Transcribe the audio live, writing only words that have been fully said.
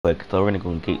Quick, so we're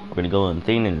gonna go on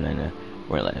thing and then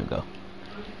we're gonna let him go.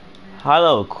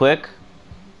 Hello, Quick.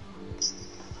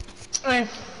 Hey.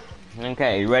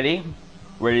 Okay, you ready?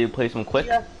 Ready to play some Quick?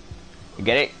 Yeah. You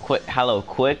get it? Quick, hello,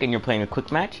 Quick, and you're playing a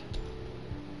Quick match?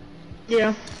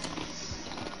 Yeah.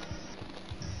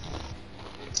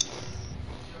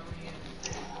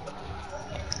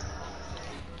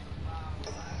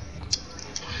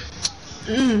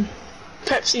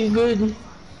 Pepsi's good.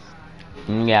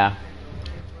 Yeah.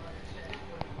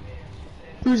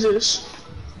 Who's this?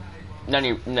 No,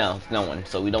 no one.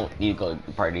 So we don't need to go to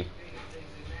the party.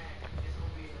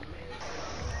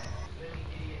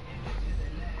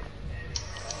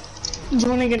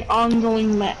 Joining an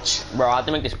ongoing match. Bro, I have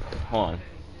to make this. Hold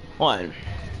on.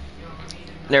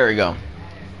 There we go.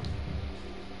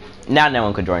 Now no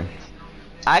one could join.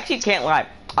 I actually can't lie.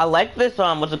 I like this.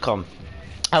 What's it called?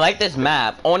 I like this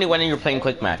map only when you're playing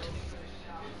Quick match.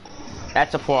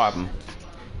 That's a problem.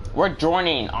 We're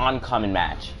joining oncoming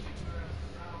match.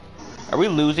 Are we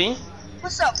losing?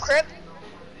 What's up, Crip?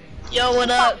 Yo, what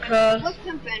up, cuz? What's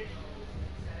pimpin'?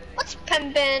 What's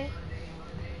pimpin'?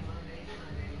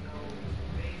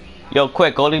 Yo,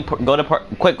 quick, go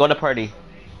to party.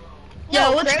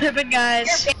 Yo, what's Crip? pimpin',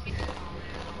 guys?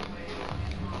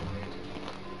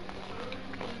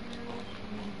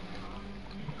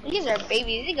 These are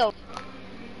babies. They go.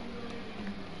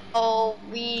 Oh,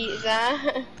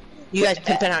 Visa. You guys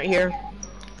pimping out here?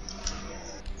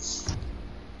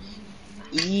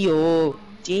 Yo,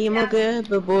 team okay,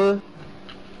 boy.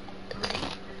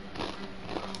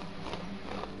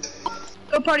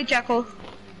 Go party, Jackal.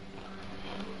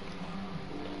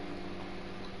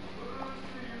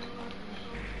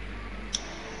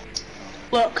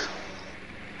 Look.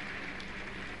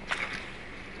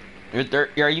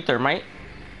 Are you thermite?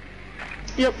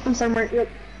 Yep, I'm Thermite, yep.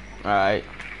 Alright.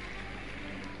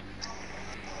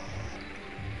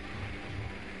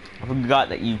 I forgot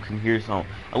that you can hear some.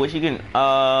 I wish you can,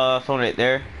 someone right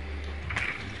there.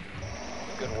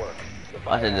 Good work.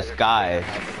 That's in the sky.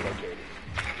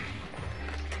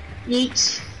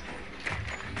 Yeet.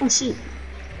 Oh, shoot.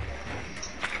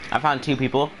 I found 2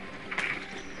 people.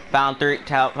 Found 3,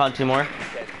 found 2 more.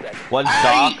 10 seconds. One's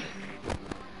dog.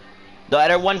 The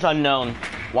other one's unknown.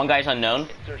 One guy's unknown.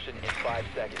 Insertion in 5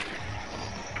 seconds.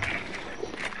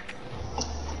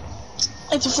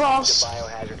 It's a The frost.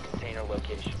 biohazard container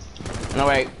location. No,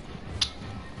 wait.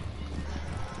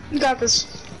 You got this.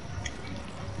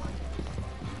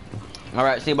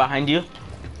 Alright, stay behind you. I'm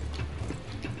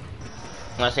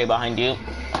gonna stay behind you.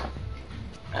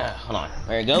 Hold on.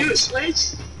 There you go. Do it,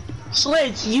 Sledge.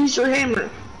 Sledge, use your hammer.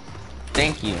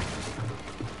 Thank you.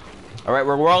 Alright,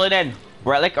 we're rolling in.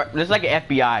 We're at this is like an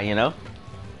FBI, you know?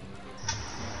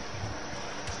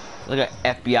 Look at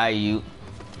FBI you.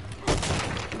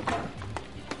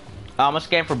 I'm gonna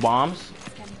scan for bombs.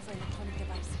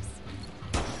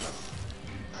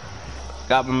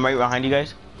 Got them right behind you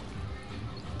guys.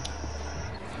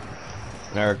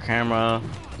 Their camera.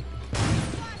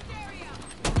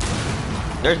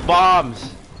 There's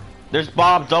bombs. There's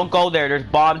bombs. Don't go there. There's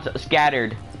bombs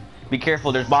scattered. Be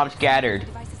careful. There's bombs scattered.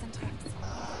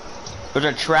 There's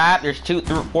a trap. There's 2,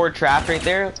 3, 4 traps right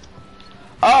there.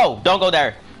 Oh, don't go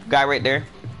there. Guy right there.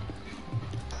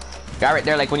 Guy right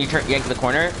there. Like when you yank the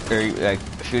corner or you, like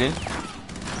shooting.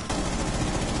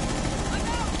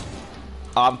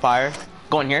 On fire.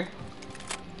 Go in here.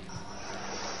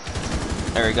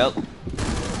 There we go.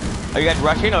 Are you guys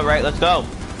rushing? All right, let's go.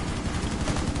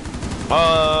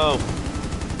 Oh.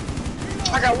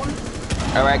 I got one.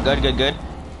 All right, good.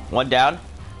 One down.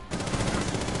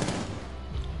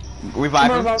 Revive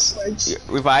More him. about Sledge.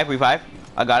 Revive.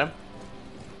 I got him.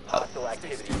 Hostile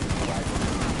activity.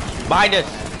 Behind us.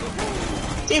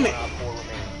 Damn it. Op 4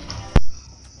 remaining.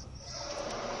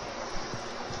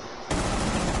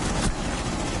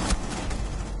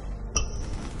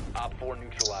 Op 4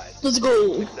 neutralized. Let's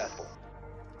go. Successful.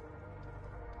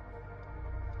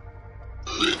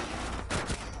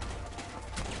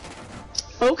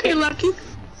 Okay, Lucky.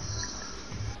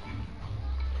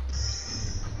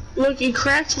 Lucky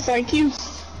cracks, thank you.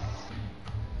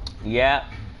 Yeah.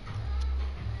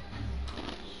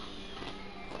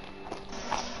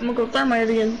 I'm gonna go Thermite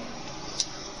again.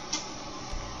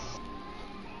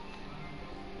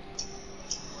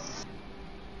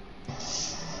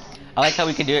 I like how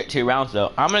we can do it 2 rounds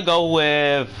though. I'm gonna go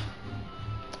with.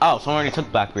 Oh, someone already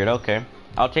took Blackbeard. Okay.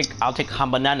 I'll take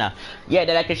Hambanana. Yeah,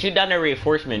 that I can shoot down the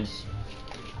reinforcements.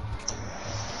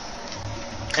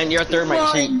 And your thermite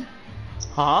sheet.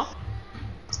 Huh?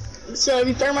 So it'd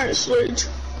be Thermite or Sledge.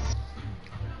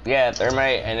 Yeah,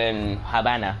 thermite and then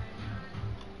Habana.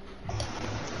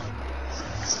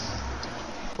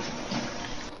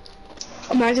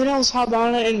 Imagine I was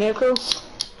Habana and Echo.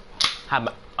 How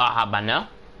about now?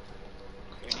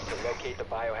 You need to locate the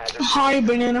biohazard. Hi,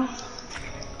 banana.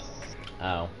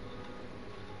 Oh.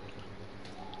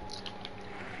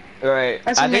 Alright.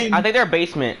 That's a I think name. they're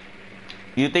basement.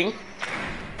 You think?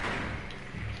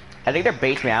 I think they're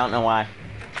basement. I don't know why.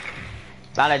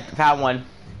 Found one.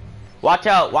 Watch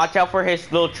out for his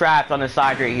little traps on the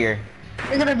side right here.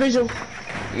 I got a visual.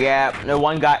 Yeah, the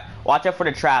one guy. Watch out for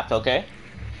the traps, okay?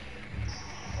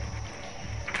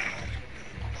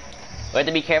 We have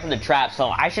to be careful of the traps. So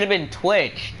I should have been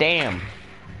Twitch. Damn.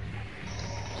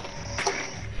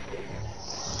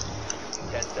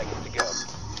 10 seconds to go.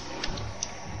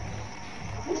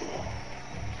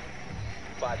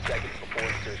 5 seconds before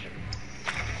insertion.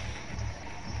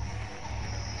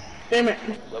 Damn it.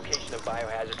 Location of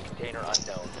biohazard container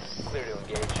unknown. Clear to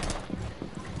engage.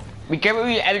 Be careful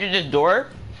when you enter this door.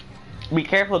 Be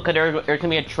careful because there's gonna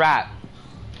be a trap.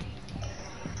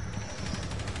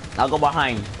 I'll go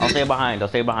behind. I'll stay behind.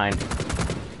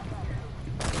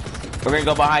 We're gonna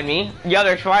go behind me. Yo,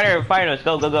 there's fighter fighting us.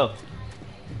 Go.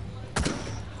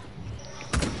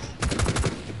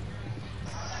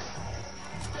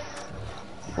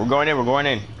 We're going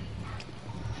in.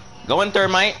 Go in,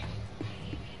 Thermite.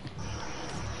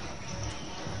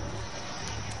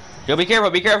 Yo, be careful.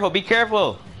 We gotta be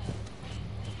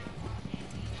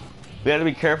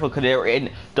careful because they're in.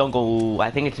 Don't go.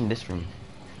 I think it's in this room.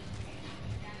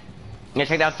 Yeah,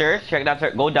 check downstairs.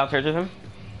 Go downstairs with him.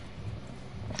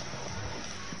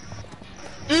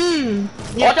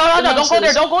 Yeah, Oh, no, don't go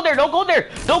there.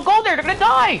 They're gonna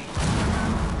die.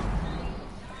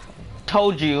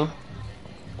 Told you.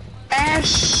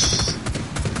 Ash.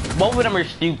 Both of them are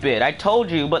stupid. I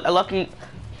told you, but lucky.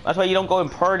 That's why you don't go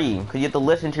and party, because you have to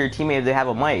listen to your teammates if they have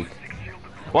a mic.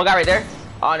 One guy right there.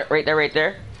 On right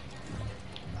there.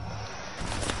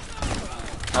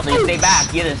 Also, you stay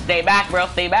back. You just stay back, bro.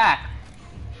 Stay back.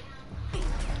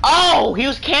 Oh, he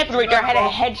was camping right there. I had a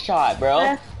headshot,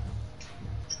 bro.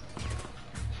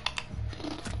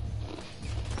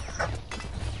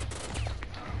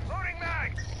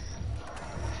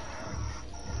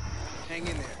 Hang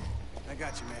in there. I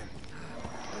got you, man.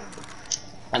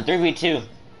 I'm 3v2.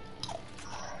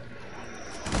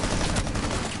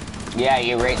 Yeah,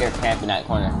 you're right there camping that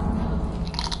corner.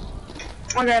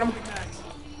 I got him.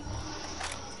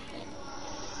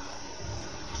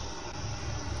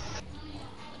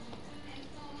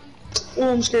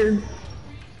 Oh, I'm scared.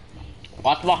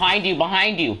 Watch behind you.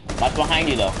 Watch behind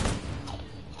you, though.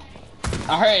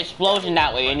 I heard an explosion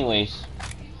that way anyways.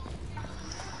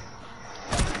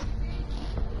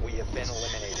 We have been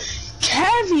eliminated.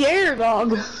 Caviar,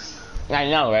 dog. I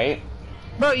know, right?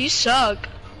 Bro, you suck.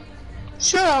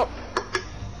 Shut up.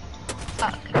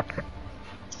 Fuck.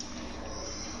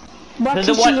 Black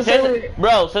Says Kitchen affiliate.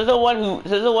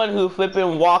 the one who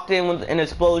flipping walked in with an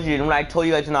explosion when I told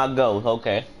you guys to not go.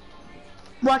 Okay.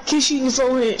 Black Kitchen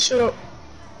affiliate. Shut up.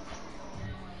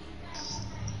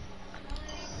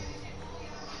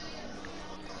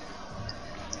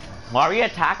 Why are we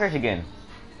attackers again?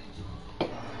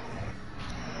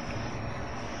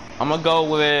 I'm gonna go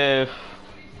with.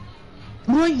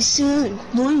 Boy, you suck.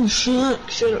 Boy, you suck.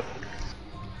 Shut up.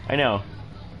 I know.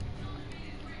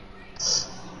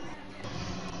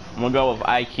 I'm gonna go with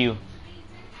IQ.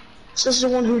 This is the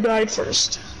one who died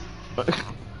first. For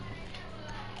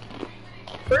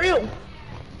real.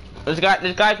 This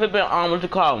guy's flipping on what's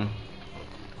it called?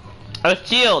 A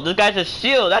shield. This guy's a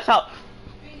shield. That's how.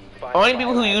 Only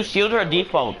people who use shields or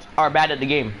default are bad at the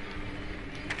game.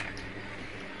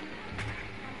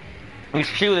 He's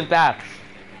shooting fast.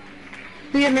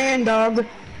 Be a man, dog.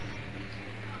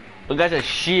 The guy's a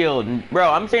shield. Bro,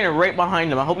 I'm standing right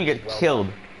behind him. I hope he gets killed.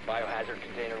 Biohazard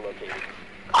container located.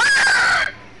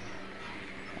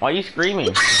 Why are you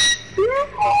screaming?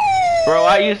 Bro,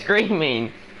 why are you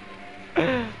screaming?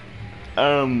 The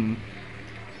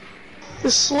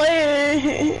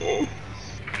sleigh.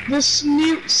 This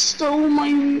mute stole my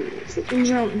freaking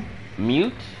jump.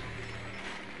 Mute?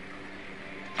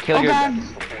 Kill Oh your. god.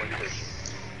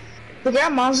 The guy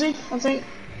Mozzie, I think.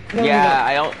 No, Yeah,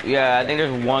 I don't. Yeah, I think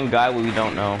there's one guy we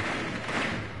don't know.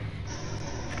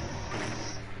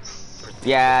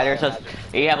 Yeah, there's a.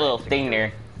 You have a little thing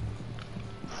there.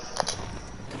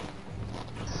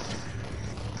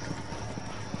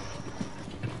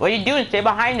 What are you doing? Stay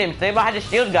behind him. Stay behind the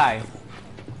shield guy.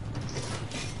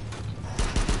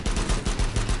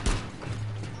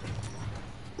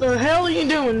 The hell are you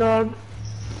doing, dog?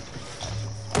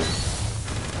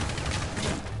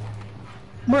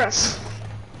 Breath.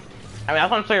 I mean, I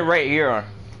want to say right here.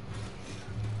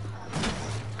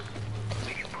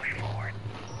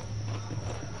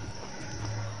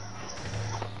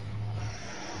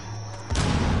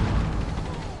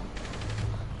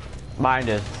 Behind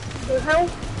us. The hell?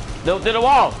 No, to the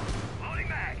wall.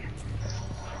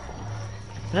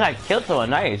 I killed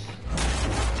someone. Nice.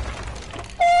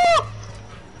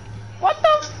 What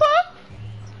the fuck?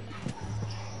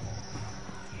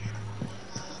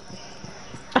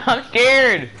 I'm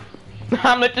scared.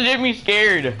 I'm legitimately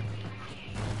scared.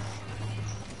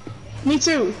 Me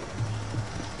too.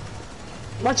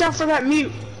 Watch out for that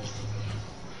mute.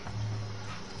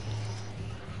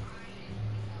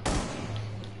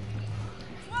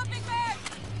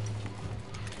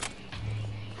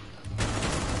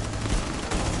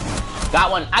 Got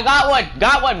one. I got one.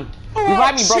 Got one. Oh,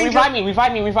 Revive me, bro. shit. Revive me.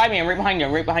 Revive me. Revive me. I'm right behind you.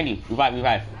 I'm right behind you. Revive.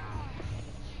 Revive.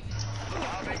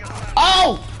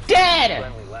 Oh, dead.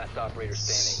 Friendly, last operator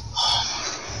standing.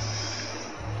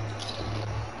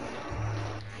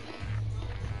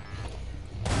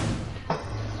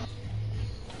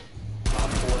 Op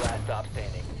 4 last stop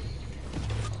standing.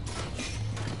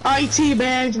 IT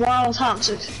bags, wild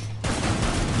toxic.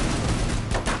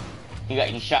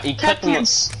 You shot. You clipped him.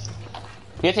 Captains.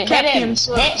 You have to hit Captain him.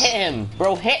 sucks. Hit him,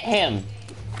 bro. Hit him.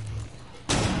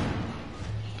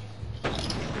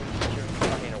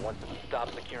 Container wants to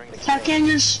stop securing the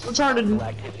Capcanius retarded.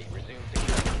 activity. Resume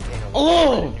securing the container.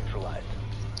 Oh. Neutralized.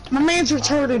 My man's We're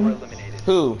retarded. eliminated.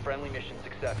 Who? Friendly mission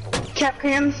successful.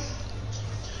 Capcan.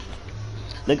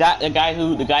 The guy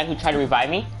who tried to revive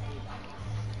me.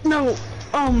 No,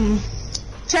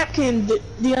 Tapcan,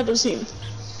 the other team.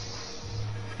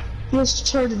 He was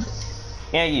retarded.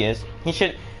 Yeah, he is. He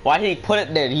should. Why did he put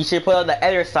it there? He should put it on the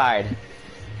other side.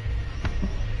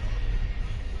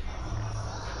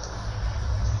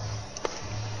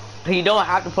 You don't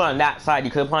have to put it on that side.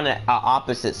 You could put it on the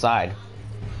opposite side.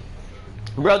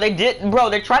 Bro, they did.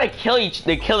 Bro, they try to kill each.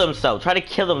 They kill themselves. Try to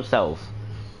kill themselves.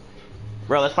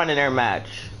 Bro, let's find an air match.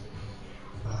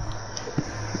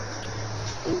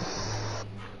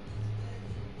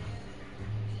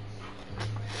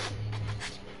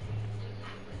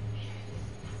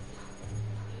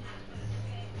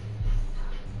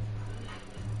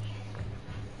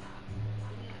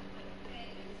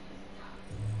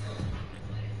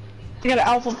 I got an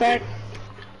alpha pack.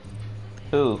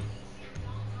 Who?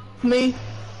 Me.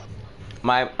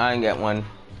 I didn't get one.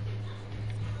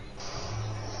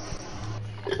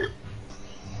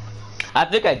 I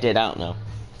think I did. I don't know.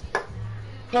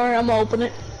 Alright, I'm gonna open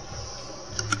it.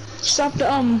 Stop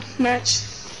the match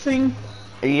thing.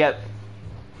 Yep.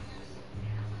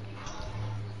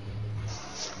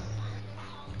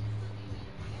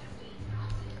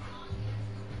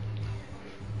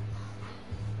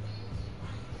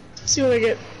 See what I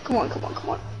get. Come on, come on,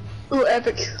 come on. Ooh,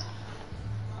 epic.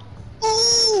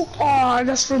 Ooh, aw,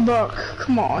 that's for Buck.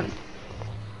 Come on.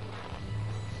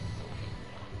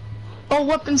 Oh,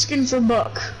 weapon skin for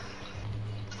Buck.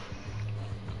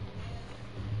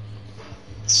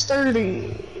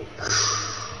 Sturdy.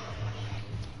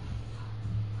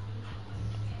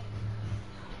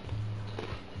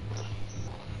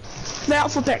 The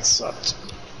alpha pack sucked.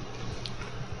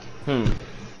 Hmm.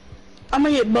 I'm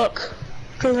gonna get Buck.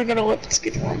 Cause I got a weapon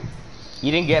skin for him.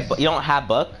 You didn't get. You don't have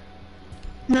Buck.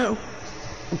 No.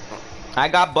 I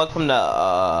got Buck from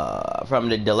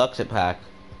the deluxe pack.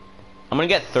 I'm gonna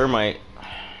get Thermite.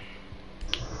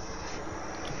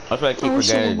 That's what I keep I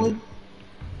wish I forgetting. would.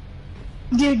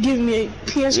 Give me a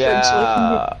PS code so I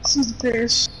can get Season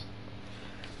Pass.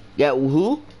 Yeah,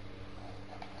 who?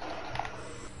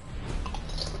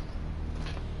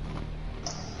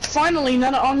 Finally,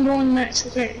 not an ongoing match,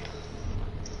 okay.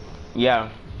 Yeah.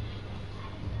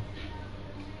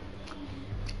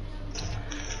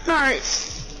 Alright.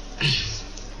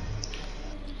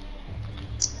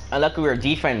 And luckily we're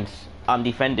defended.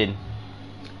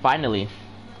 Finally.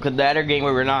 Cause the other game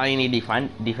we were not any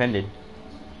defended.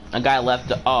 A guy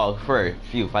left oh for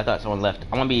phew, I thought someone left.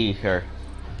 I'm gonna be here.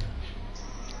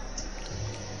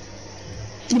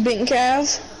 You beating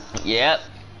Cav? Yep.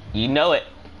 You know it.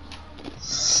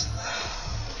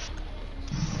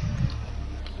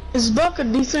 Is Buck a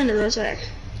defender or attack?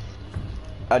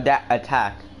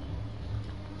 Attack.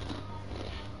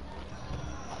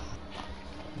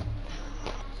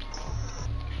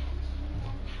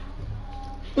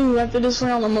 Ooh, after this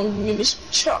round, I'm gonna give me some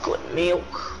chocolate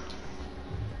milk.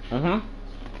 Mm-hmm.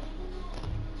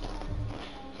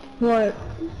 What?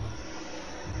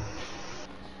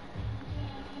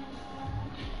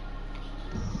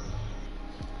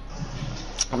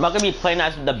 I'm not gonna be playing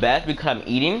as the best because I'm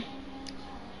eating.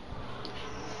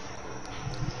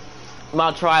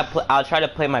 I'll try to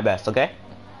play my best, okay?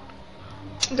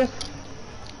 Okay.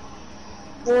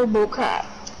 Horrible cat.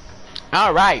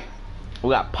 Alright.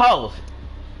 We got Pulse.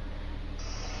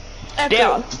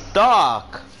 Echo.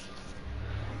 Doc.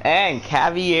 And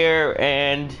Caviar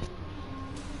and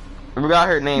I forgot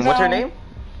her name. What's her name?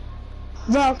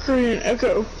 Valkyrie and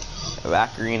Echo.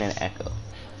 Valkyrie and Echo.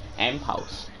 And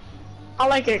Pulse. I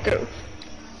like Echo.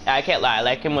 I can't lie, I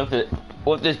like him with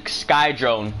the sky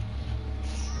drone.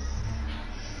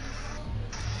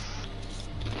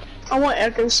 I want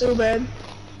Echo so bad.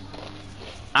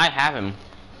 I have him.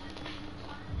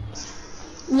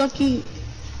 Lucky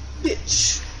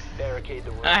bitch. Barricade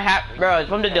the room. I have, bro. It's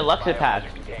from the deluxe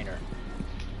pack. Container.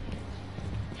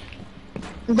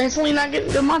 Definitely not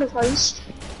getting demonetized.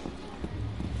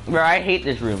 Bro, I hate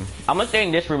this room. I'm gonna stay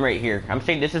in this room right here. I'm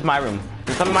saying this is my room.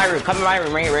 Just come in my room. Come in my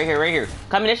room. Right here. Right here. Right here.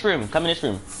 Come in this room. Come in this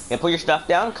room. Yeah, put your stuff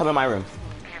down. Come in my room.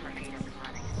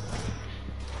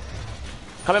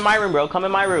 Come in my room, bro. Come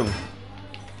in my room.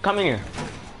 Come in here.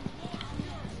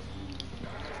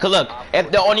 Cause look,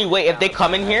 if the only way, if they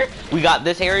come in here, we got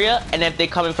this area, and if they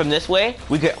come in from this way,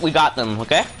 we got them.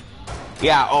 Okay?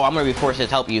 Yeah. Oh, I'm gonna reinforce this.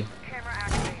 Help you.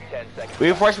 10 seconds.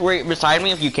 Reinforce right beside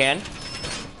me if you can.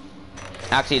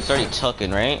 Actually, it's already tucking,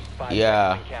 right? 5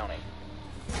 Yeah. seconds and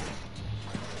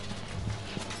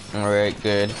counting. Alright,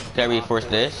 good. Can I reinforce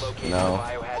this? Locate the No.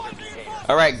 biohazard container.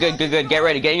 Alright, good, good, good. Get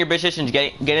ready. Get in your positions.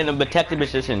 Get in the protected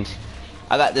positions.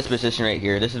 I got this position right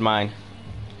here. This is mine.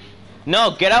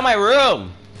 No, get out of my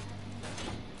room!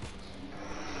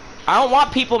 I don't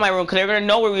want people in my room because they're gonna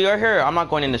know where we are here. I'm not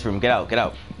going in this room. Get out, get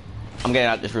out. I'm getting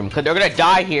out this room because they're gonna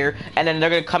die here and then they're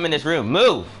gonna come in this room.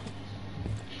 Move!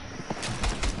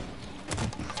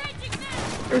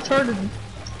 Retarded.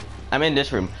 I'm in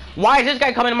this room. Why is this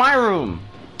guy coming in my room?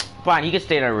 Fine, he can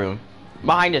stay in our room.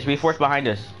 Behind us, reinforce behind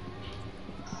us.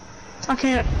 I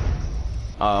can't.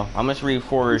 Oh, I'm gonna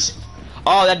reinforce.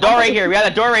 Oh, that door right here. We got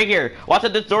that door right here. Watch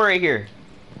out this door right here.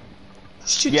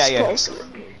 Shoot Yeah, this yeah. closer.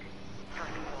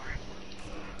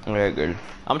 Very good. I'm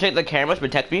gonna take the cameras,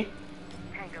 protect me.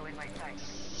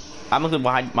 I'm gonna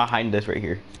go behind this right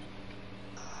here.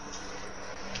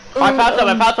 Oh, I found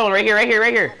someone. I found someone right here, right here,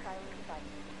 right here.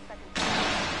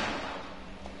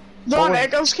 Is it on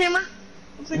Echo's camera?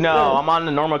 I think No, I'm on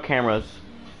the normal cameras.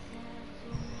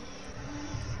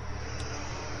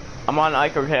 I'm on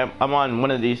Ico cam. I'm on one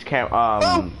of these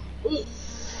Oh,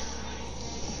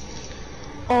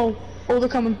 they're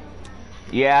coming.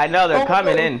 Yeah, I know they're Oh,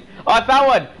 coming oh. in. Oh, I found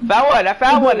one. Found one. I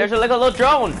found one. There's like a little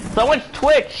drone. Someone's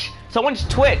Twitch. Someone's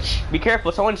Twitch. Be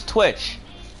careful. Someone's Twitch.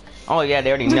 Oh yeah, they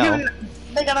already know.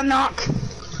 They got a knock.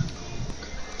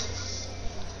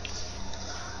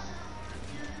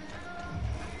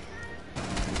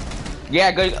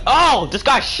 Yeah, good. Oh, this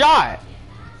got shot.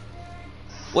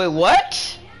 Wait,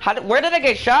 what? Where did I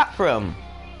get shot from?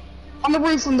 On the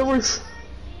roof, on the roof.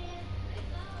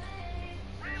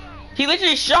 He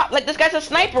literally shot, like, this guy's a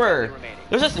sniper.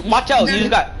 There's just, watch out, you just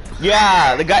got,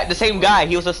 yeah, the same guy,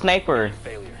 he was a sniper.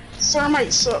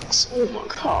 Thermite sucks. Oh my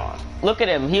god. Look at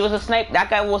him, he was a sniper, that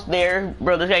guy was there,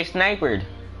 bro, this guy sniped.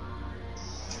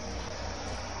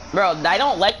 Bro, I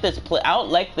don't like this I don't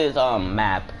like this,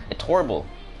 map. It's horrible.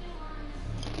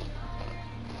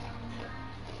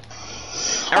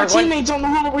 Our teammates don't know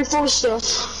how to reinforce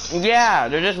stuff. Yeah,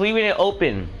 they're just leaving it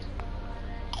open.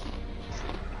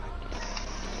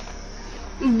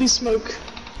 It'd be smoke.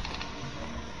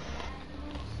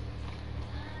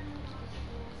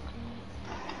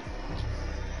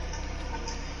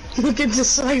 Look at the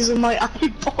size of my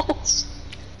eyeballs.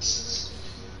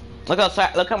 Look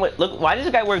outside, look why does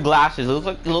this guy wear glasses? It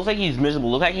looks like he's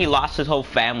miserable. Looks like he lost his whole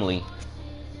family.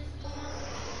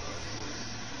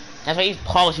 That's why he's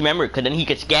polished, remember, because then he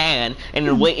could scan and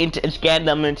then wait and scan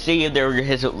them and see if they're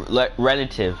his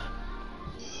relative.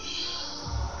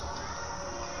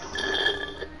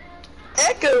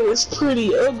 Echo is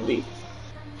pretty ugly.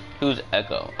 Who's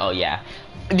Echo? Oh yeah.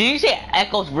 Did you say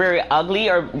Echo's very ugly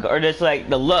or just like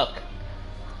the look?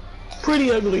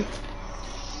 Pretty ugly.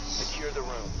 Secure the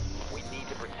room. We need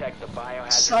to protect the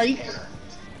biohazard Psych. container.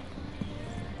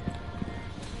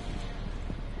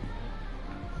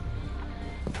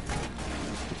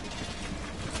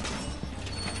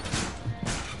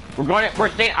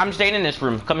 I'm staying in this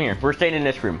room. Come here. We're staying in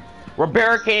this room. We're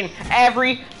barricading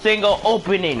every single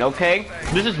opening, okay?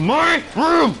 This is my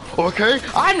room, okay?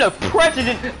 I'm the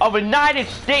president of the United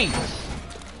States.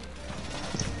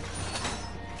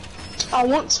 I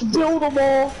want to build a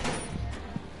wall.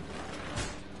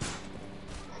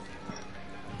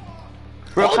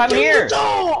 Bro, come Open here. the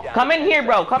door. Come in here,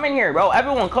 bro. Come in here, bro.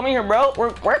 Everyone, come in here, bro.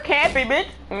 We're camping, bitch.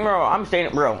 Bro, I'm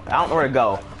staying, bro. I don't know where to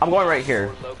go. I'm going right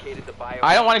here. Located the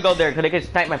I don't want to go there because they can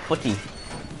snipe my footy.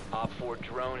 Op 4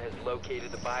 drone has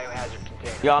located the biohazard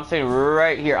container. Yo, I'm staying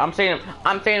right here. I'm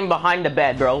staying behind the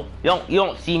bed, bro. You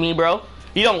don't see me, bro.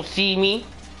 You don't see me.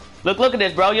 Look at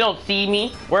this, bro. You don't see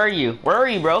me. Where are you? Where are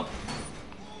you, bro?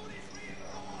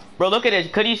 Bro, look at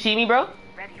this. Could you see me, bro?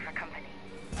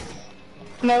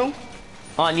 No.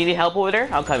 Oh, you need help over there?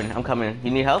 I'm coming. I'm coming.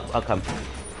 You need help? I'll come.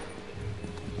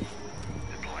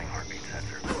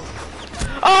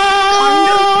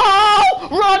 Oh!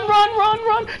 Run, run, run,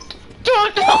 run!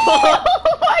 Don't!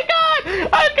 Oh my God!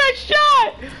 I got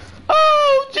shot!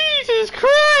 Oh, Jesus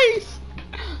Christ!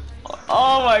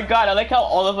 Oh my God! I like how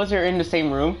all of us are in the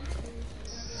same room.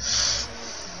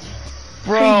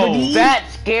 Bro, that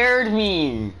scared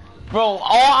me. Bro, all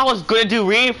I was gonna do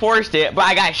reinforced it, but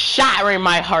I got shot right in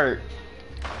my heart.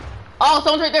 Oh,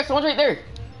 someone's right there. Someone's right there.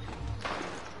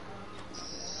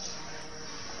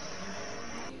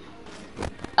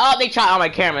 Oh, they shot on my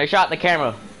camera. They shot the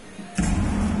camera.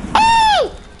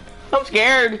 Oh! I'm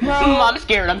scared. No. I'm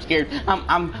scared. I'm scared.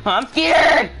 I'm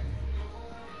scared.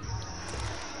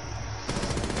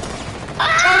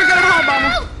 Oh, we got a hot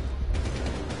bomber.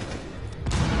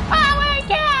 Oh my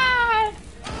God.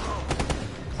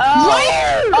 Oh,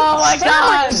 Where? oh my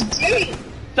God. Someone's-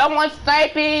 Someone's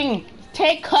sniping.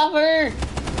 Take cover.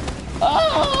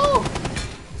 Oh.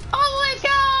 Oh my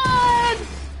God.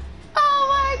 Oh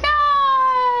my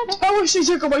God. I wish they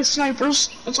took away snipers.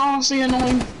 It's honestly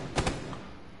annoying.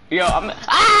 Yo, I'm.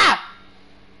 Ah!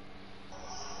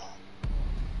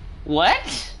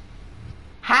 What?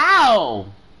 How?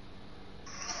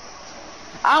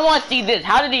 I want to see this.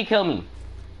 How did he kill me?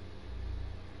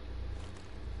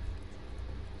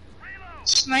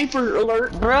 Sniper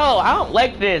alert. Bro, I don't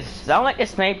like this. I don't like the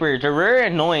snipers. They're very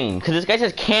annoying. Because this guy's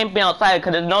just camping outside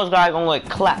because the nose guy gonna like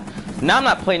clap. Now I'm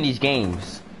not playing these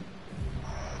games.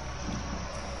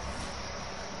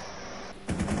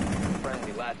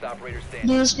 Friendly, last operator standing.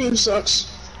 Dude, this game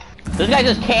sucks. This guy's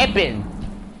just camping.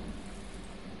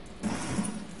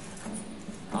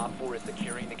 Op 4 is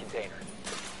securing the container.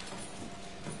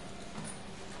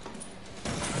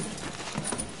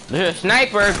 There's a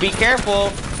sniper. Be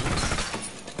careful.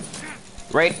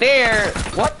 Right there.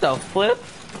 What the flip?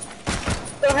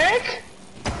 The heck?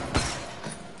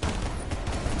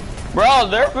 Bro,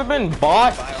 they're flipping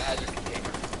bots. Biohazard container.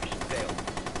 Mission failed.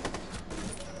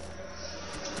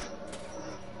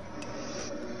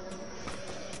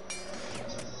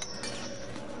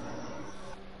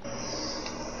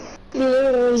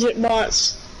 Legit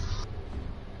bots.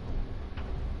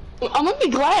 I'm gonna be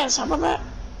glass. How about that?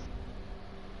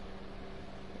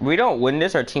 We don't win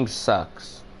this, our team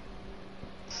sucks.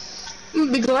 I'm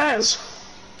gonna be glass.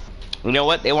 You know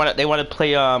what? They want to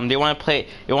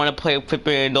play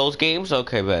flipping those games.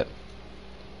 Okay, but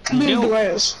I'm gonna be Dude.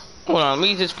 glass. hold on, let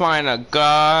me just find a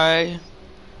guy.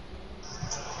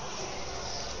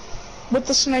 With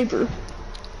the sniper.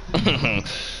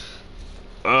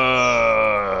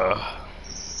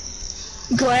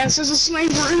 Glass is a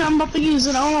sniper and I'm about to use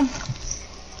it on him.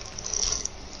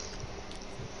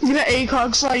 Get an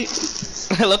ACOG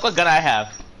sight. Look what gun I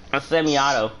have. A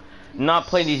semi-auto. Not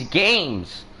playing these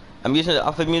games. I'm using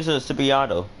a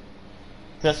semi-auto.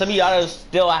 The semi-auto is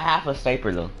still a half a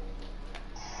sniper though.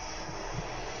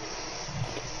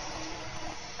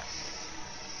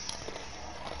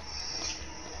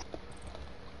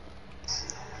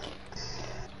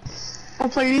 I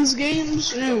play these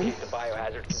games? No. Locate the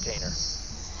biohazard container.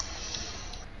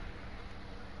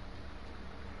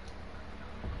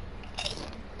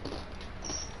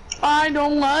 I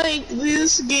don't like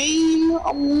this game.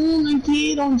 I wanna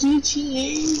get on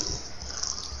GTA.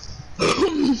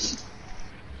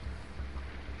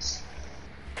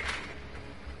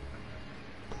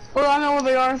 Well, I know where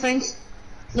they are, I think.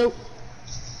 Nope.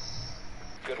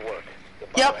 Good work. The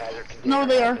Yep. biohazard container No,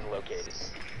 they has are. been located.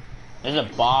 There's a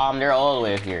bomb. They're all the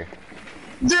way up here.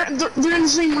 They're in the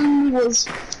same room he was.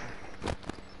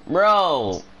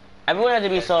 Bro, everyone has to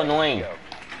be so annoying. Go.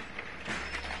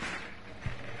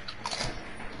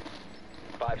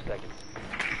 5 seconds.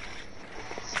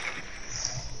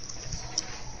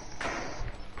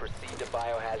 Proceed to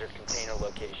biohazard container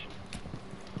location.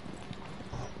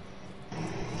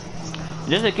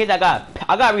 This is a kid I got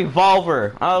a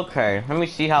revolver. Okay, let me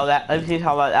see how that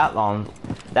long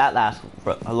that lasts.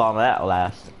 How long that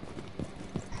lasts.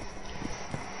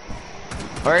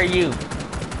 Where are you?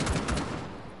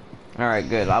 All right,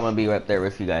 good. I'm gonna be right there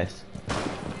with you guys.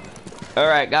 All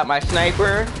right, got my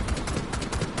sniper.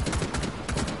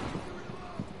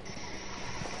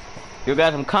 You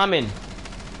guys, I'm coming.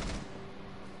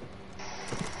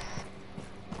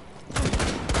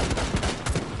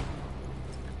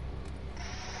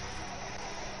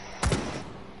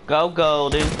 Go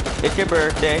Golden. It's your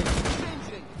birthday.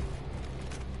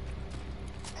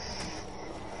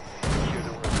 Secure the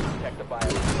room. Protect the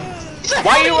biohazard. What the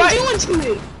Why hell you are right- you doing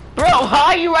to me? Bro, how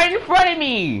are you right in front of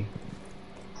me?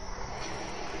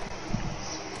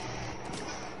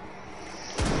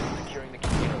 Securing the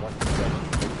container once it's ready.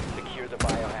 Secure the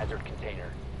biohazard container.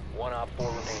 One Op 4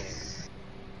 remaining.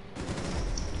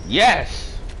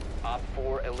 Yes. Op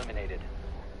 4 eliminated.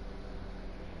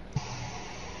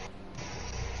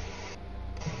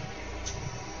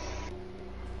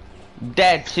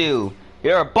 Dead too.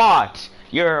 You're a bot.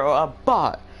 You're a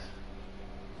bot.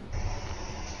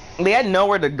 They had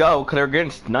nowhere to go because they're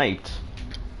getting sniped.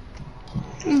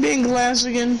 I'm being glass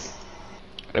again.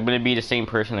 I'm gonna be the same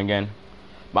person again.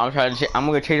 But I'm trying to. I'm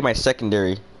gonna change my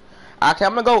secondary. Actually,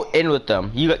 I'm gonna go in with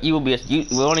them. You will be. We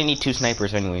only need 2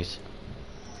 snipers anyways.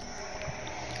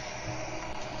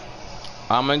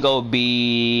 I'm gonna go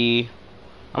be.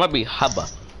 I'm gonna be Hubba.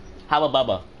 Hubba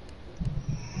Bubba.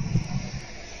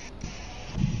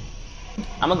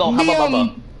 I'm gonna go Hubba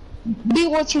Bubba. Be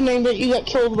what's your name that you got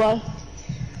killed by?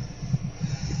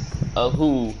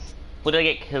 Who? Who did I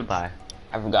get killed by?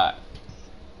 I forgot.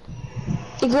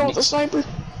 The girl with the sniper?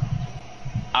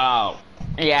 Oh,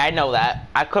 yeah, I know that.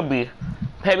 I could be.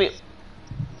 Maybe.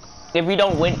 If we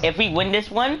don't win, if we win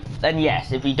this one, then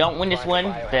yes. If we don't win this Find the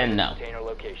one, then no. container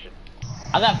location.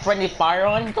 I got friendly fire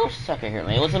on. Go suck it here,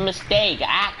 man. It was a mistake,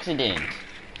 accident.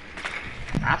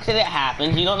 Accident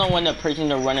happens. You don't know when the person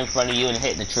to run in front of you and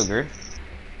hit the trigger.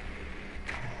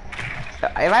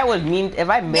 If I was mean, if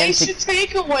I They meant should to,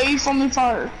 take away from the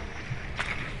fire.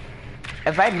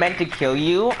 if I meant to kill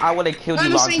you, I would have killed They're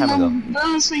you in a the long same time ago. room. They're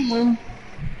in the same room.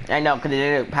 I know, because they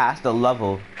didn't pass the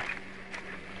level.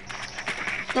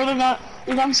 No, they're not.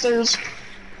 They're downstairs.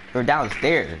 They're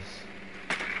downstairs.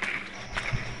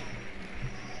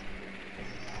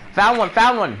 Found one,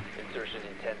 found one. Insertion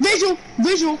in 10 Visual!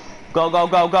 Visual! Go, go,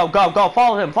 go, go, go, go.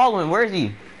 Follow him, follow him. Where is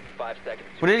he? 5 seconds.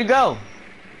 Where did he go?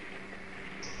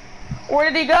 Where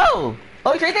did he go?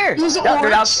 Oh, he's right there. He was They're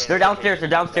orange. they're downstairs. They're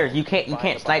downstairs. You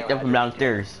can't snipe them from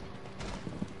downstairs.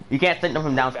 You can't snipe them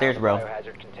from downstairs, Found the bro.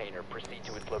 biohazard container. Proceed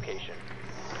to its location.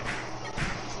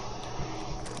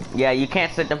 Yeah, you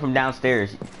can't snipe them from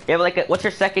downstairs. You have like a, what's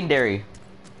your secondary?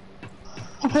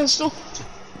 A pistol.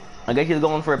 I guess he's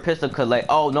going for a pistol cause like,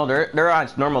 oh no, they're on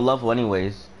normal level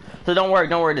anyways. So don't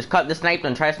worry, just cut the snipe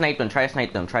them, try to snipe them, try to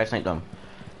snipe them, try to snipe them.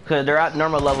 Cause they're at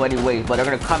normal level anyways, but they're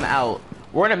gonna come out.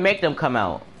 We're gonna make them come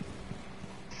out.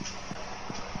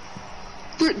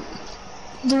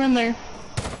 They're in there.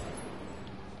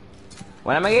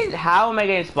 When am I getting, how am I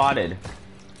getting spotted?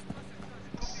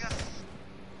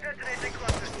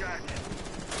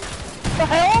 The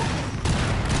hell?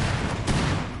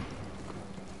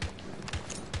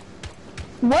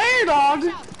 Where, dog?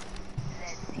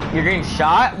 You're getting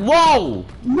shot? Whoa!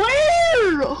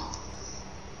 Where?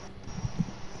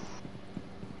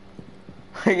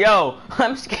 Yo,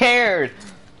 I'm scared.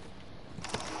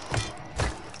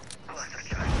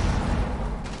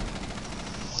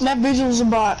 That visual's a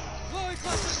bot.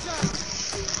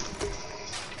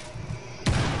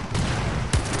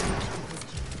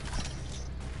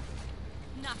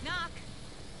 Knock, knock.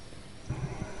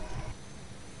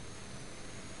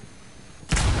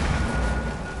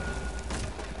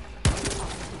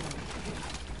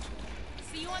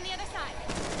 See you on the other side.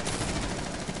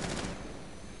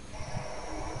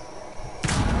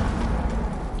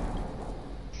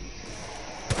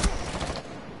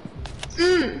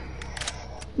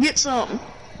 Get some.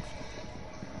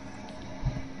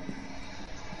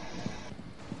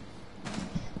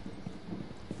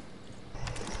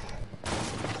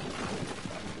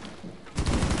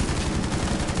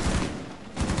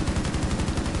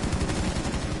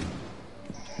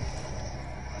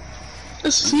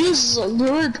 This fuse is a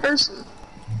weird person.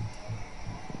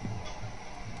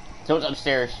 Someone's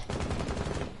upstairs.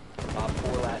 Op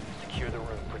 4 last. Secure the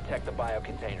room. Protect the bio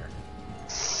container.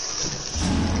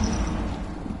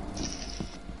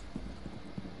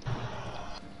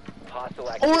 Hostile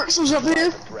activity. Oryx was up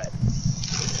here. Threat.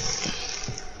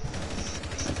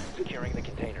 Securing the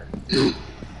container.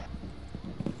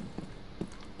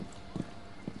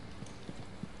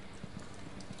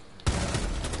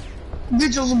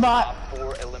 Vigil's a bot. Op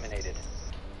 4 eliminated.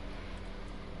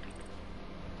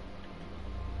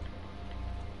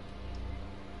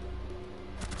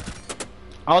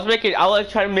 I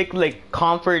was trying to make like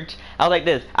comfort. I was like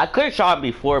this. I could have shot him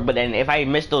before, but then if I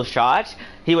missed those shots,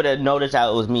 he would have noticed that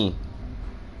it was me.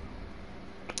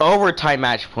 Overtime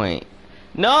match point.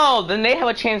 No, then they have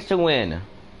a chance to win.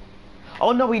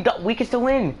 Oh no, we can still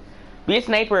win. Be a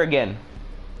sniper again.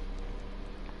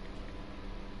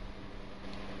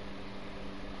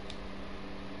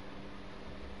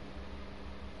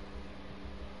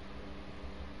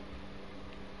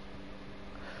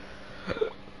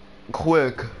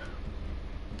 Quick.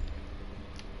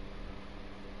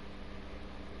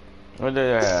 What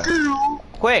the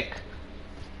Quick!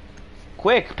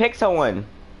 Quick, pick someone.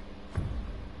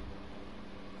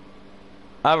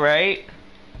 Alright.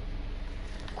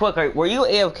 Quick, were you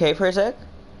AFK for a sec?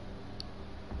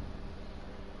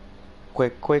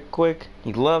 Quick.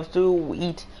 He loves to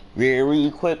eat very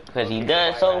quick because he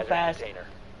does so fast.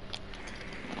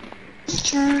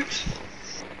 Church.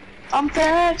 I'm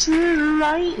fat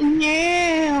right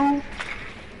now.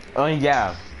 Oh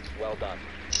yeah. Well done.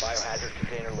 Biohazard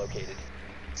container located.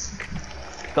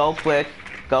 Go quick.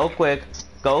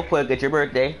 It's your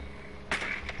birthday.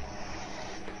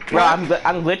 Bro, I'm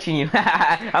glitching you.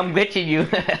 I'm glitching you.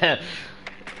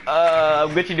 I'm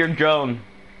glitching your drone.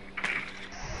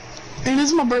 It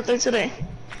is my birthday today.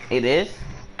 It is?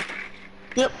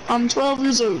 Yep, I'm 12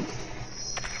 years old.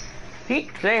 Say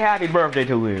happy birthday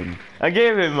to him. I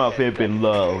gave him a pippin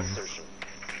love.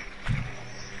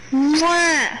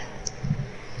 Mwah!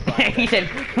 He said,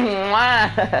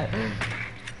 mwah.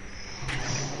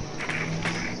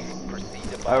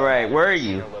 Alright, where are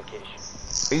you?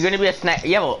 Are you gonna be a snack?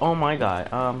 Yeah, well, oh my god.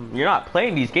 You're not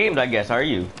playing these games, I guess, are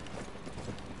you?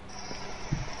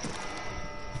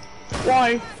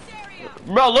 Why?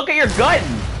 Bro, look at your gun!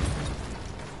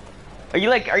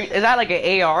 Is that like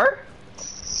an AR?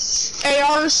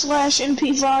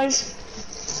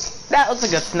 AR/MP5. That looks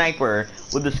like a sniper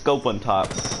with the scope on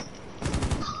top.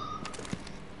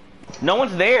 No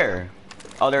one's there.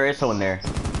 Oh, there is someone there.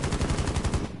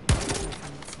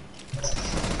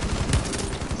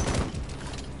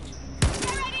 Get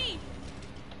ready.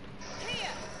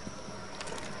 Clear.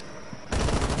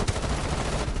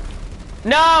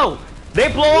 No!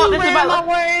 They blow up. This is my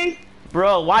way.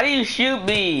 Bro, why do you shoot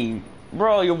me?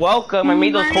 Bro, you're welcome. I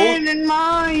made those holes. In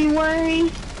my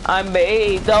way. I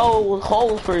made those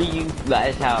holes for you.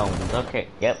 That sounds okay.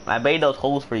 Yep, I made those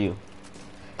holes for you.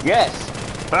 Yes.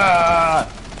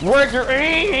 Where's your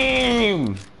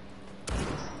aim?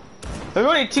 There's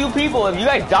only 2 people. If you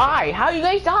guys die, how are you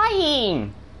guys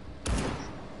dying?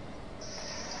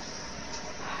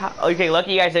 Okay,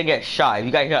 lucky you guys didn't get shot. If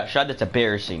you guys got shot, that's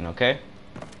embarrassing. Okay.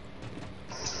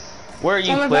 Where are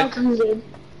you, Quick?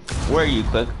 Where are you,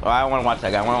 Quick? Oh, I don't want to watch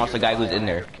that guy. I want to watch the guy who's in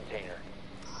there.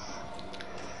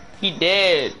 He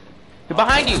did. He's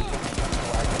behind you.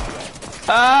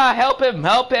 Help him,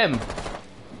 help him.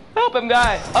 Help him,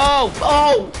 guy.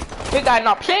 Oh, this guy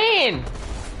not playing.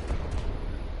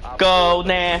 Go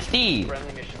nasty.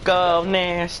 Go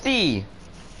nasty.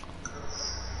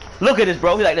 Look at this,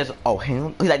 bro. He's like this. Oh,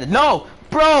 hell. He's like this. No,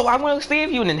 bro, I'm going to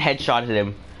save you. And then headshot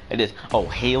him. Like this. Oh,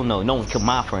 hell no. No one killed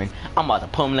my friend. I'm about to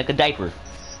put him like a diaper.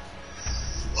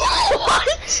 What?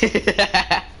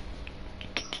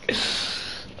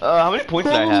 How many points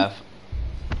did I have?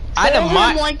 I had a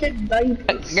like a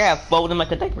diaper. Yeah, fold him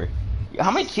like a diaper. How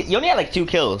many? You only had like 2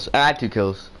 kills. I had 2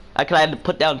 kills. I had to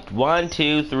put down 1,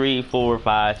 2, 3, 4,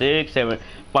 5, 6, 7.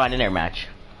 Fine in their match.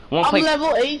 I'm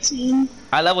level 18.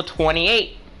 I level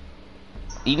 28.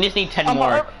 You just need 10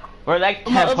 more. Or like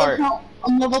 10 part.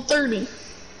 I'm level 30.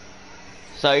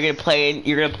 So you're gonna play. So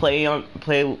you're gonna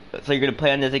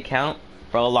play on this account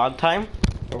for a long time,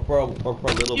 or for a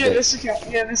little bit. This account.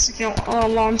 Yeah, this account a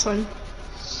long time.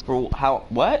 For how?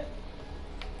 What?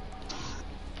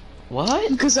 What?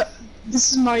 Because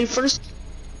this is my first.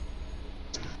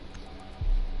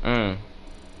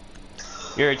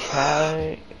 Your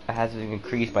child has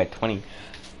increased by 20.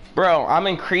 Bro, I'm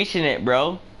increasing it,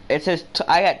 bro. It says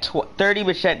I got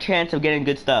 30% chance of getting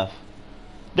good stuff.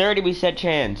 30%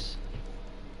 chance.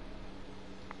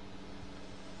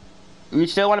 You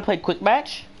still want to play quick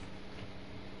match?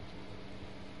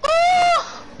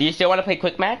 Do you still want to play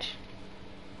quick match?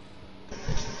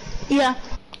 Yeah.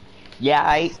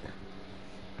 Yeah,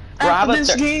 After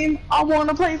this game, I want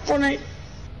to play Fortnite.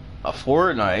 A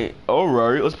Fortnite?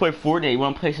 Alright, let's play Fortnite. You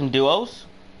want to play some duos?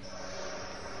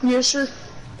 Yes, sir.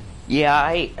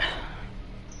 Yeah,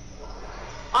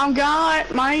 I've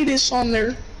got Midas on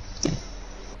there.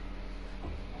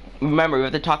 Remember, we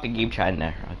have to talk to game chat in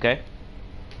there, okay?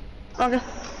 Okay.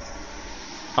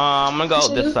 I'm gonna go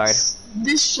So this side.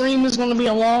 This stream is gonna be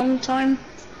a long time.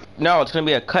 No, it's gonna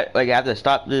be a cut. Like I have to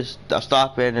stop this,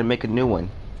 stop it, and make a new one.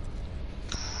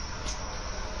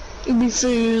 It'll be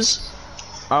fools.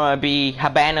 I'm gonna be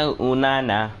Habana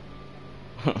Unana.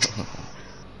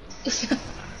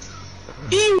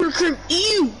 Ew, recruit.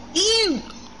 Ew. Ew.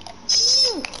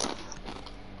 Ew.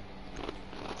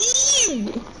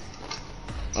 Ew.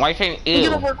 Why are you saying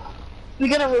ew? We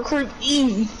gotta recruit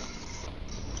Ew.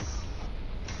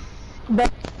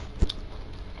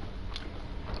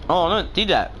 Oh no, do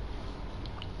that.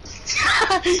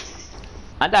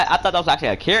 I thought that was actually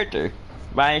a character,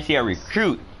 but I didn't see a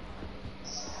recruit.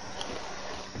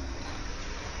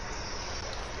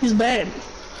 He's bad.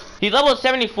 He's level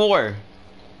 74.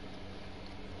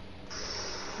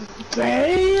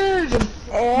 Bad.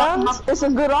 And it's a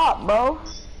good op, bro.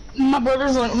 My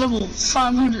brother's like level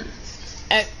 500.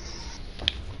 And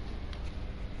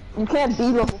You can't be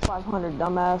level 500,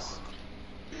 dumbass.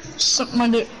 Suck my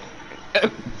dick.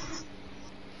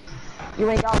 You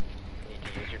ain't got. Need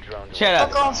to use your drone to shut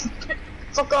Fuck up. off.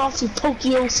 Fuck off, you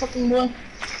Tokyo fucking boy.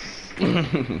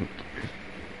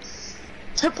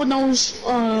 Triple nose,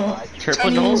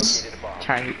 Triple Chinese. nose?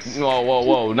 Chinese. Whoa, whoa,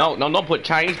 whoa. No, no, don't put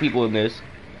Chinese people in this.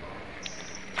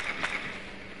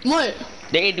 What?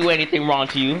 They didn't do anything wrong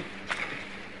to you.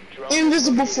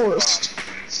 Invisible forest.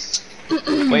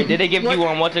 Wait, did they give What? you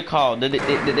what's it called? Did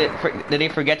they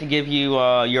forget to give you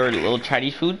your little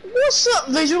Chinese food? What's up,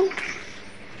 Visual?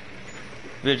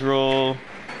 Visual.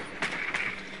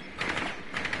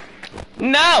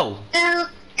 No!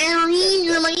 Aaron,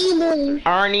 you're my evil.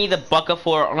 Arnie the bucket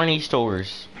for Arnie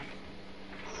stores.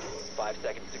 5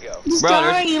 seconds to go. This Bro,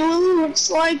 guy looks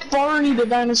like Barney the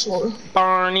dinosaur.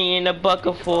 Barney in the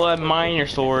bucket for minor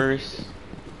stores.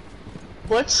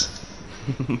 What?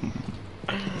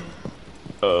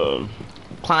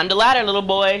 Climb the ladder, little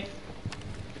boy.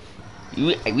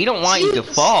 We don't want you to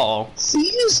fall.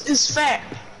 Fuse is fat.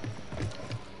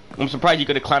 I'm surprised you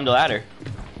could have climbed the ladder.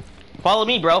 Follow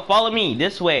me, bro. Follow me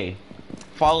this way.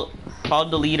 Follow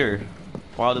the leader.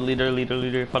 Follow the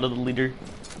leader. Follow the leader.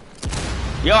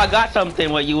 Yo, I got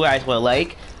something what you guys will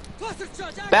like.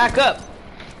 Back up.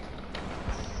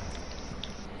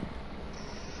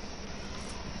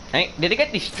 Hey, did it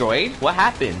get destroyed? What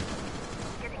happened?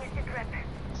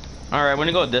 Alright, we're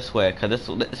gonna go this way, cause this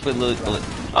way look.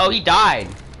 Oh, he died.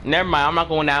 Never mind, I'm not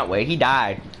going that way. He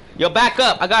died. Yo, back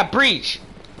up. I got breach.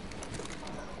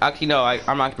 Actually, no,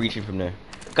 I'm not breaching from there.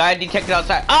 Guy detected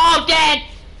outside. Oh, dead!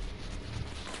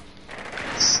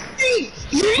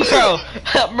 Bro,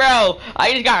 bro,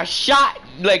 I just got shot,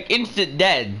 like, instant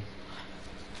dead.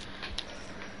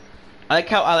 I like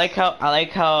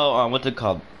how, what's it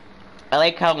called? I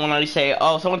like how when I say,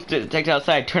 oh, someone's detected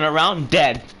outside, turn around,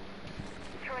 dead.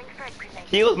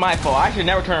 It was my fault. I should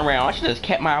never turn around. I should have just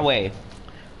kept my way.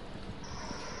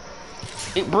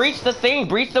 It breached the thing.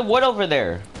 Breached the wood over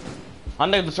there.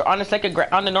 On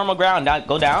the normal ground.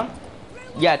 Go down.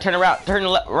 Yeah, turn around. Turn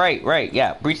right.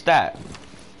 Yeah, breach that.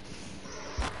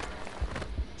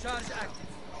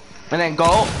 And then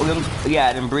go.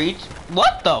 Yeah, then breach.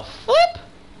 What the flip?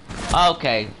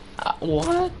 Okay.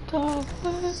 What the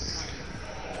flip?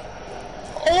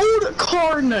 Old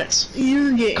car nuts.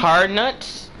 You're gay. Car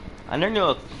nuts? I never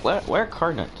knew where are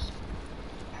car nuts?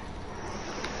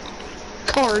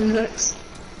 Car nuts.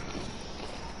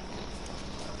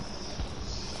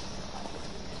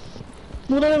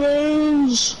 What are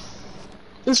those?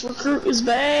 This recruit is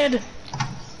bad.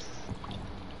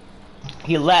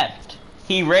 He left.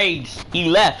 He raged. He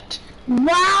left.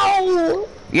 Wow!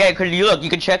 Yeah, cause you look, you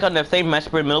can check on the same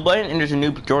Mesper middle button, and there's a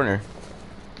new joiner.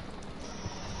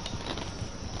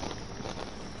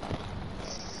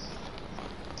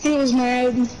 He was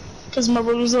mad because my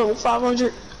brother was level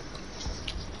 500.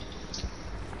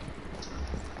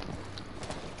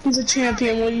 He's a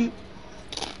champion league.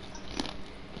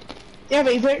 You have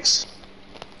Apex?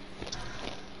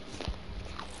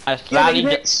 I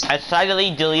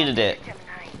slightly deleted it.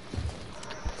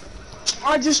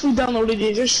 I just re-downloaded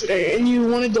it yesterday and you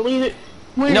want to delete it?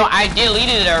 When? No, I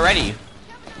deleted it already.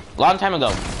 Long time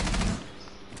ago.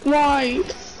 Why?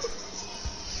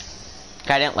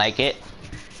 I didn't like it.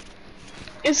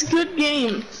 It's a good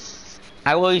game.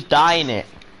 I always die in it.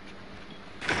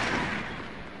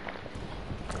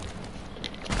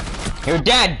 You're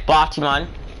dead, Batiman.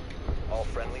 All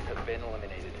friendlies have been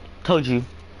eliminated. Told you.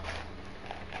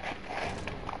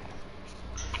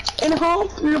 And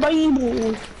hump your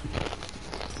Bible.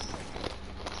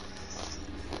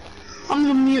 I'm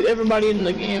gonna mute everybody in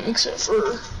the game except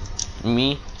for...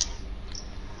 Me?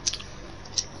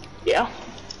 Yeah.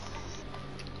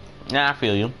 Nah, I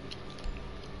feel you.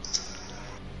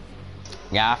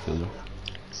 Yeah, I feel you.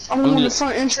 I'm on the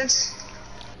front entrance.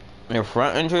 Your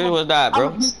front entry? What's that,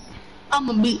 bro? I'm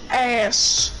gonna beat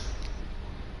ass.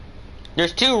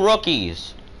 There's 2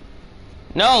 rookies.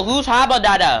 No, who's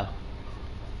Habadada?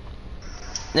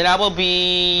 Then I will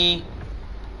be...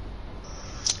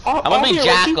 I'm gonna be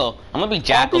Jackal. I'm gonna be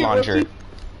Jackal Launcher.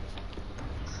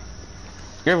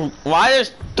 Why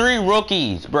there's 3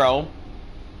 rookies, bro?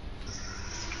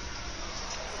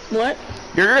 What?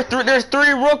 There's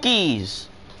 3 rookies.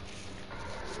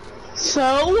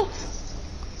 So?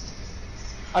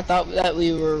 I thought that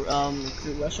we were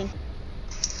recruit rushing.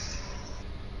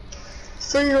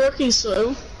 3 rookies,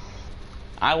 so?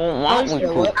 I won't want Oh,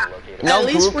 recruit. what? No At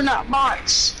least group. we're not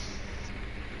bots.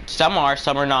 Some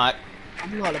are not.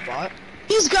 I'm not a bot.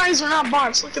 These guys are not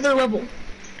bots. Look at their level.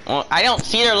 Well, I don't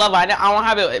see their level. I don't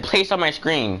have it placed on my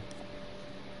screen.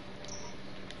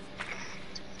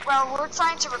 Well, we're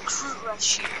trying to recruit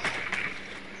rush you.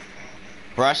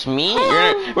 Rush me?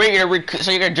 So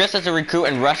you're gonna dress as a recruit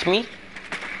and rush me?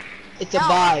 It's a No.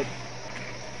 vibe.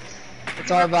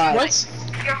 It's our vibe. What?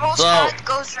 Your whole So- squad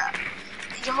goes.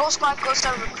 Your whole squad goes to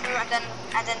recruit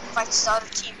and then fights the other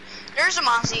team. There's a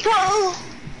Mozzie. Bro.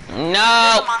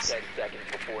 No! 10 seconds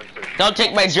before insertion. Don't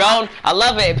take my drone. I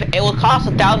love it. It will cost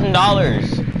 $1,000.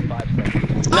 5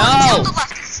 seconds. No! Oh, it's on the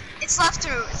left. It's left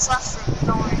through. It's left through.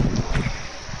 Don't worry.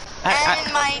 And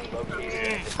in my.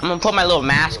 I'm gonna put my little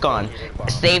mask on.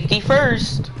 Safety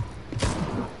first.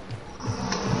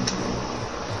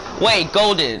 Wait,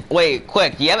 Golden. Wait,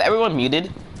 quick. Do you have everyone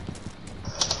muted?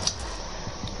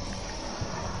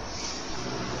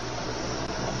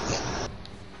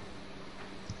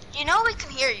 You know we can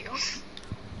hear you.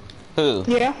 Who?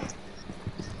 Yeah.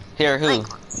 Here, who? Like,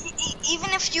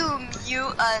 even if you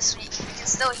mute us, we can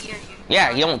still hear you.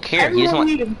 Yeah, you don't care. You just Everyone want.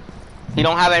 muted. You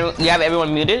don't have any. You have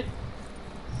everyone muted?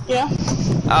 Yeah.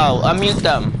 Oh, unmute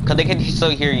them, cause they can still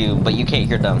hear you, but you can't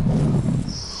hear them.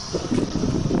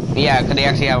 Yeah, cause they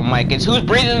actually have a mic. It's who's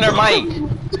breathing in their mic?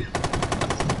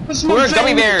 It's Who my are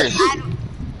gummy fan. bears?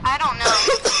 I don't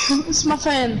know. It's my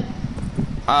fan.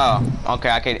 Oh,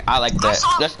 okay. I like that.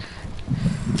 saw- Just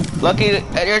lucky.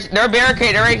 They're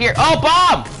barricaded right here. Oh,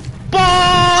 bomb!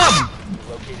 Bomb!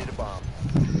 You located a bomb.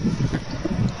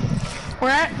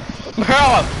 Where at?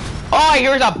 Bro! Oh,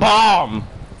 here's a bomb!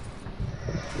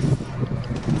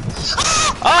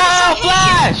 Oh,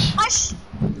 flash!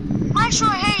 I sure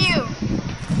hate you.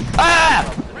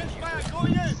 Ah!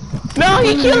 No,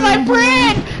 he killed my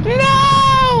friend!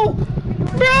 No!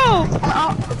 No!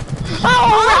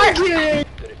 Oh, The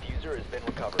diffuser has been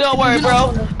recovered. don't worry,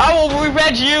 bro. I will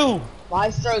revenge you.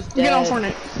 Maestro's dead. Get on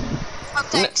Fortnite. Oh,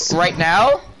 thanks. Right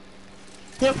now?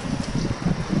 Yep.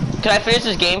 Can I finish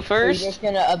this game We're first? just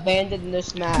gonna abandon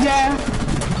this match. Yeah.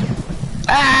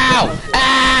 Ow!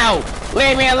 Ow!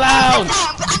 Leave me alone!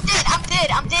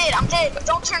 I'm dead. But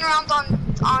don't turn around on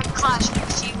Clash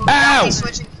because you will Ow! be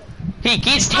switching. He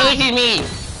keeps tasing me!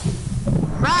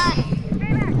 Run.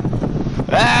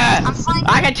 Ah! I'm fine.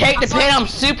 I can take the I'm pin, fine. I'm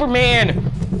Superman!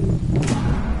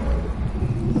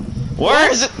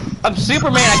 Where is it? I'm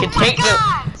Superman, I can Oh my take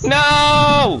God. the...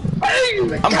 No!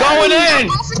 I'm going They're in!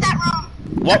 both in that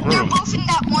room. What They're room? both in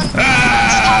that one room.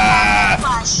 Ah!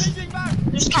 Clash.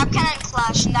 There's Capcan and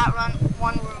Clash in that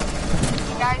one room.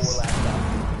 You guys.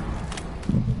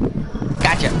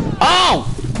 Gotcha. Oh!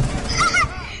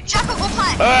 Jacko, go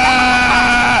plant.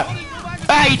 Ah!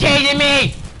 Ah, you tasing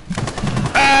me!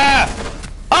 Ah!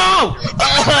 Oh!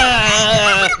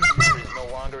 Ah! Is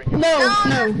no longer in your No.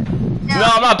 No,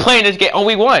 I'm not playing this game. Oh,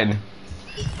 we won.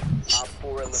 top 4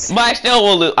 eliminated. But I still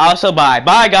will lose. Also, bye.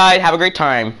 Bye, guys. Have a great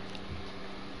time.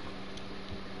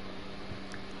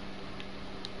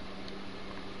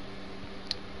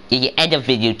 You end the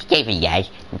video. Guys.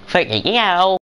 You know.